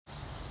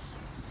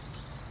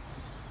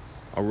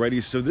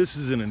Alrighty, so this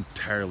is an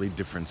entirely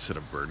different set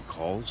of bird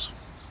calls.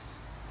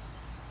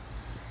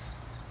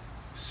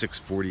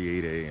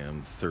 6:48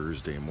 a.m.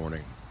 Thursday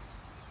morning.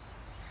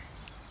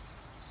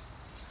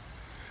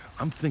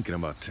 I'm thinking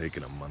about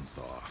taking a month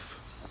off.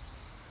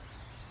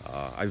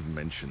 I've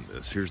mentioned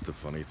this. Here's the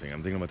funny thing.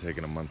 I'm thinking about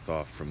taking a month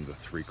off from the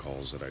 3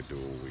 calls that I do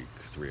a week.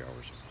 3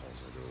 hours of calls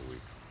I do a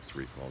week.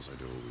 3 calls I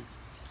do a week.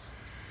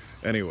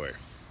 Anyway,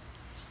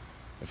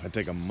 if I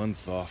take a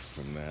month off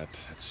from that,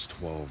 that's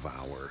 12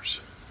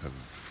 hours of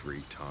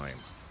free time.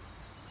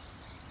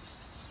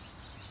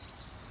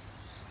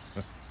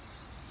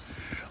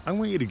 I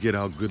want you to get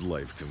how good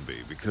life can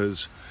be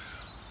because,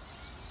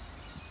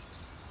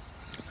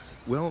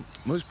 well,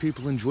 most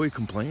people enjoy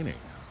complaining.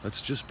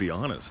 Let's just be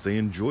honest. They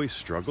enjoy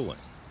struggling.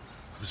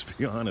 Let's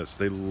be honest.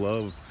 They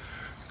love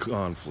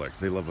conflict.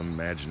 They love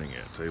imagining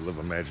it. They love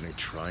imagining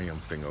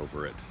triumphing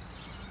over it.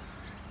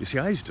 You see,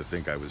 I used to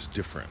think I was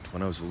different.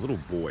 When I was a little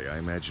boy, I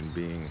imagined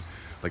being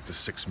like the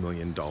 $6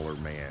 million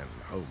man.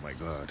 Oh my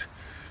God.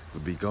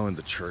 Would be going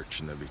to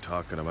church and they'd be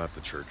talking about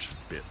the church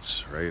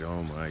bits, right?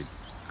 Oh my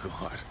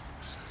God.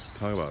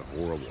 Talk about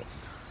horrible.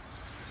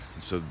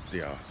 And so,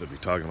 yeah, they'd be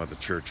talking about the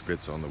church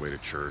bits on the way to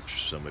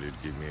church. Somebody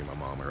would give me and my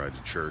mom a ride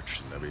to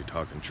church, and they'd be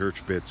talking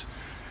church bits,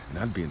 and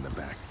I'd be in the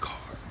back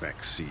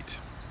seat,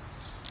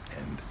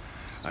 and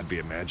I'd be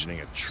imagining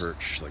a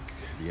church, like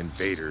the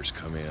invaders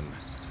come in,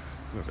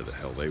 whoever the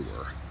hell they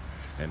were,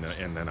 and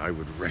then I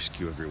would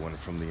rescue everyone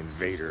from the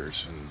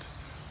invaders, and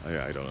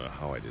I don't know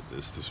how I did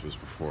this. This was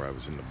before I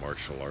was into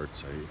martial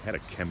arts. I had a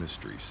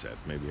chemistry set.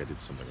 Maybe I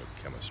did something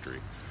with chemistry.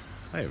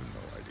 I have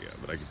no idea,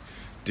 but I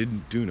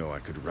do know I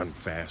could run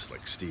fast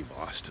like Steve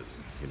Austin,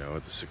 you know,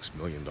 the $6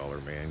 million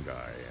man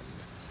guy,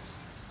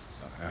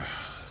 and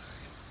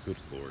good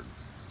Lord.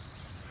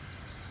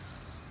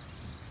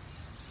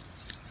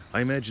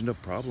 I imagined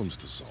up problems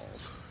to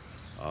solve,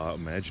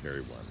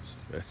 imaginary ones.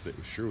 It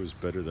sure was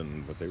better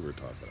than what they were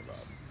talking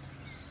about.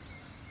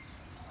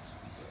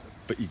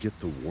 But you get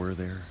the war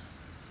there.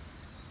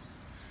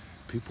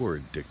 People are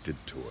addicted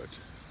to it.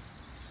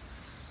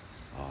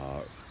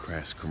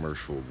 Crass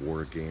commercial,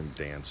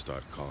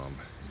 wargamedance.com,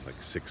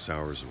 like 6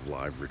 hours of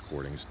live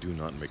recordings. Do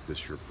not make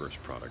this your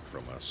first product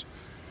from us.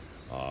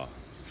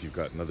 If you've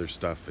got other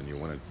stuff and you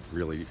want to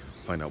really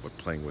find out what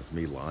playing with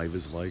me live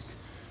is like,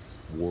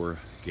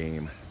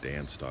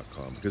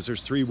 wargamedance.com, because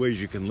there's 3 ways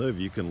you can live.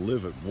 You can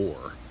live at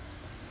war.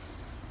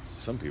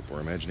 Some people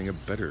are imagining a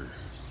better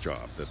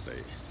job that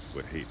they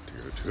would hate to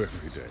go to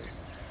every day,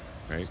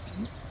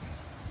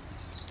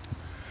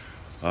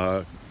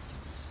 right?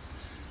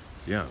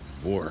 Yeah,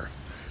 war.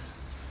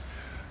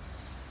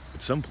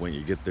 At some point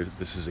you get there,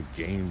 this is a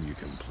game you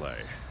can play,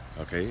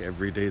 okay?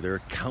 Every day there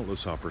are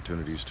countless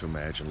opportunities to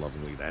imagine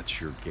lovingly. That's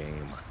your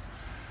game.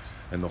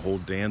 And the whole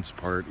dance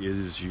part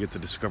is you get to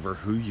discover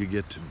who you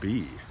get to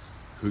be,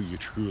 who you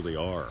truly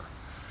are,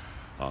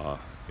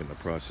 in the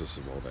process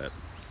of all that.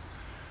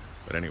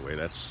 But anyway,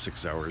 that's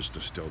 6 hours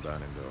distilled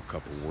down into a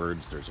couple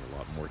words. There's a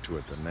lot more to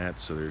it than that.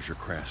 So there's your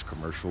crass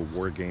commercial,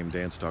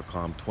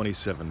 wargamedance.com,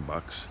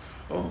 $27.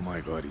 Oh my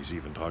God, he's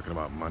even talking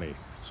about money.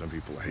 Some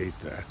people hate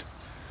that.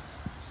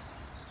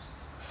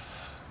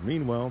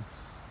 Meanwhile,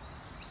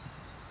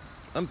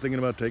 I'm thinking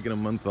about taking a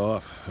month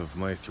off of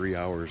my 3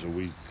 hours a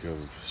week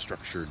of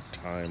structured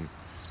time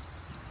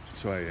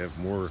so I have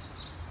more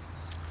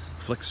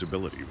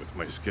flexibility with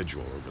my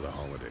schedule over the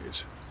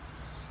holidays.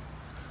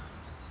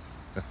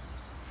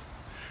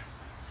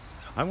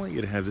 I want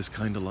you to have this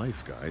kind of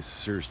life, guys.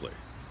 Seriously.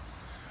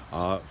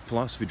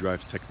 Philosophy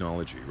drives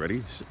technology.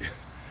 Ready?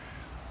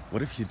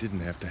 What if you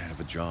didn't have to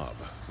have a job?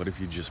 What if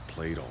you just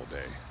played all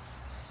day?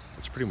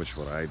 That's pretty much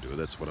what I do.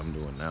 That's what I'm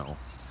doing now.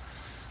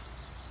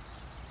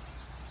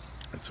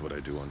 It's what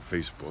I do on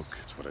Facebook.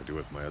 It's what I do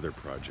with my other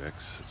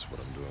projects. It's what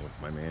I'm doing with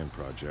my man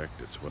project.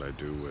 It's what I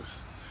do with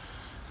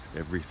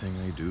everything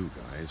I do,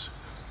 guys.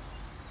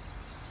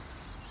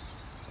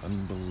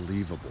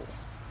 Unbelievable.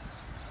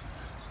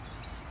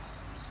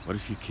 What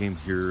if you came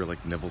here,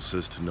 like Neville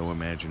says, to no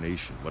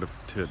imagination? What if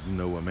to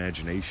no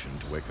imagination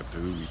to wake up to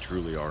who you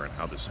truly are and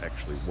how this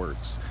actually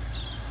works?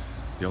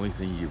 The only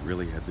thing you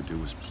really had to do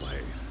was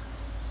play.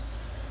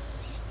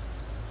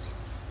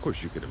 Of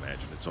course, you could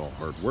imagine it's all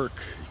hard work.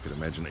 You could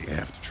imagine that you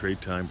have to trade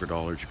time for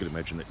dollars. You could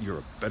imagine that you're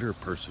a better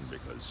person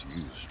because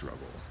you struggle.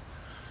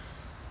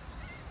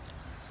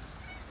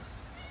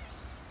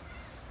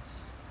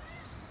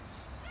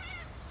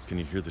 Can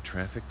you hear the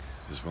traffic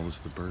as well as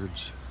the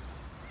birds?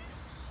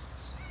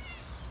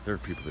 There are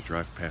people that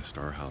drive past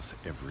our house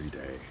every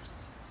day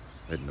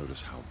that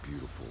notice how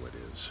beautiful it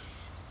is.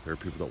 There are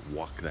people that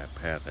walk that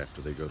path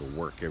after they go to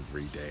work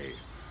every day,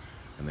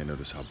 and they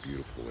notice how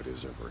beautiful it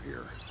is over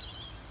here.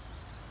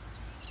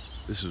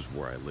 This is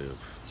where I live.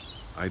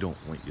 I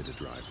don't want you to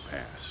drive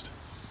past.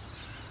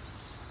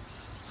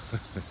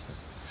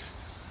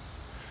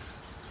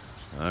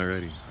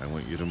 Alrighty, I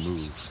want you to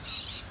move.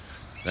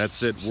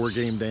 That's it,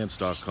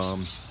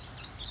 wargamedance.com.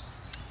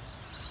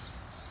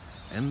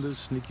 End those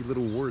sneaky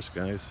little wars,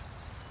 guys.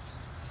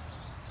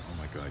 Oh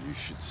my God, you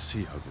should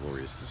see how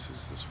glorious this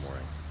is this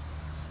morning.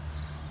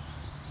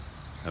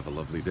 Have a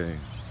lovely day.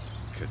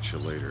 Catch you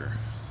later.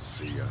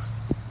 See ya.